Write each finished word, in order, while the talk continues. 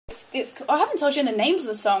I haven't told you the names of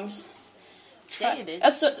the songs. Yeah, you did. I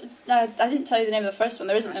didn't tell you the name of the first one.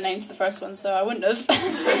 There isn't a name to the first one, so I wouldn't have.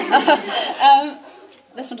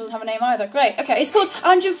 This one doesn't have a name either. Great. Okay, it's called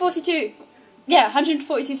 142. Yeah,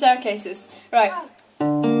 142 staircases. Right.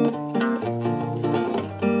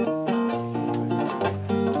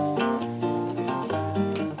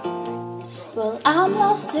 Well, I'm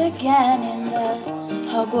lost again in the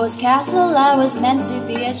Hogwarts castle. I was meant to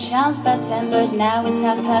be a chance by 10, but now it's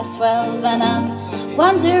 12:30, and I'm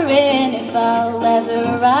wondering if I'll ever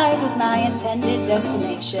arrive at my intended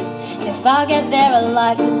destination, and if I'll get there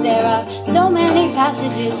alive, cause there are so many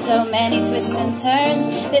passages, so many twists and turns.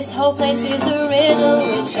 This whole place is a riddle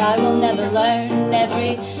which I will never learn.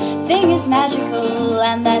 Everything is magical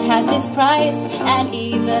and that has its price, and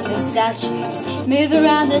even the statues move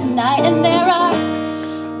around at night, and there are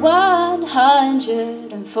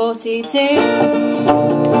 142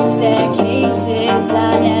 staircases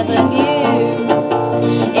I never knew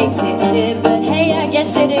existed, but hey, I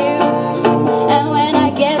guess they do. And when I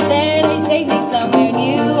get there, they take me somewhere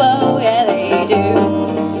new. Oh yeah, they do.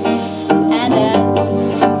 And as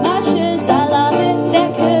much as I love it,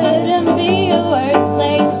 there couldn't be a worse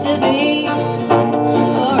place to be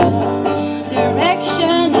for a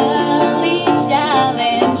directionally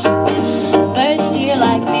challenged first year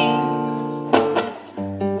like me.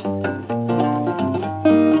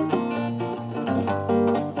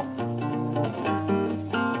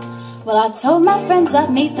 Well, I told my friends I'd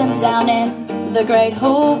meet them down in the Great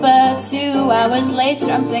Hall, but 2 hours later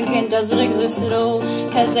I'm thinking, does it exist at all?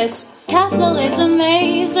 Cause this castle is a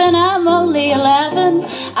maze and I'm only 11.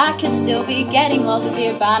 I could still be getting lost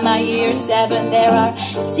here by my year 7. There are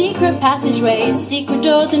secret passageways, secret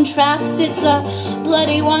doors and traps. It's a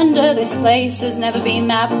bloody wonder this place has never been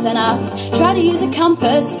mapped. And I try to use a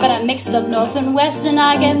compass, but I mixed up north and west, and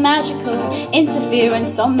I get magical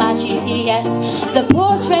interference on my GPS. The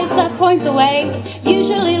portraits that point the way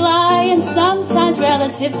usually lie, and sometimes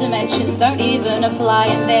relative dimensions don't even apply.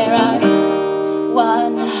 And there are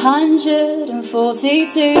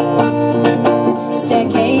 142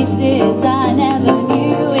 staircases I never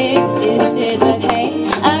knew existed, but hey,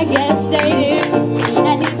 I guess they do.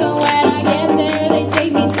 And even when I get there, they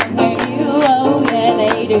take me somewhere new. Oh yeah,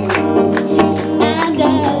 they do. And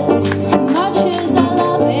as much as I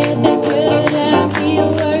love it, there couldn't be a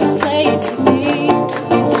worse place to be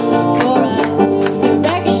for a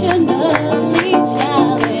directionally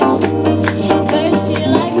challenged first year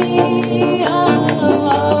like me.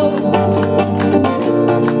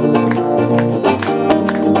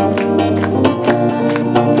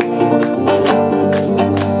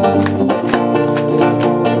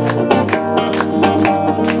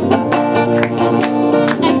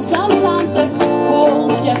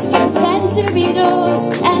 To be doors,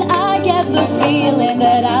 and I get the feeling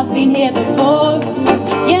that I've been here before.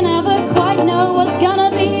 You never quite know what's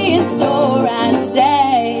gonna be in store, and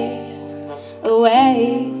stay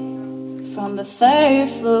away from the 3rd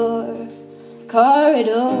floor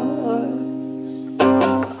corridor.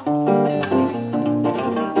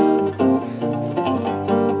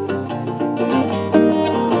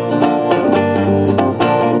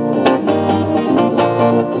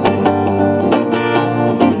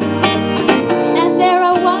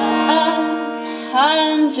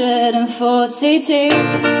 And 142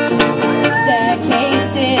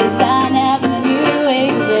 staircases I never knew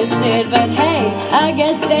existed, but hey, I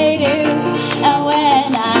guess they do. And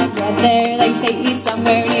when I get there, they take me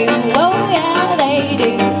somewhere new. Oh yeah, they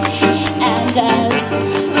do.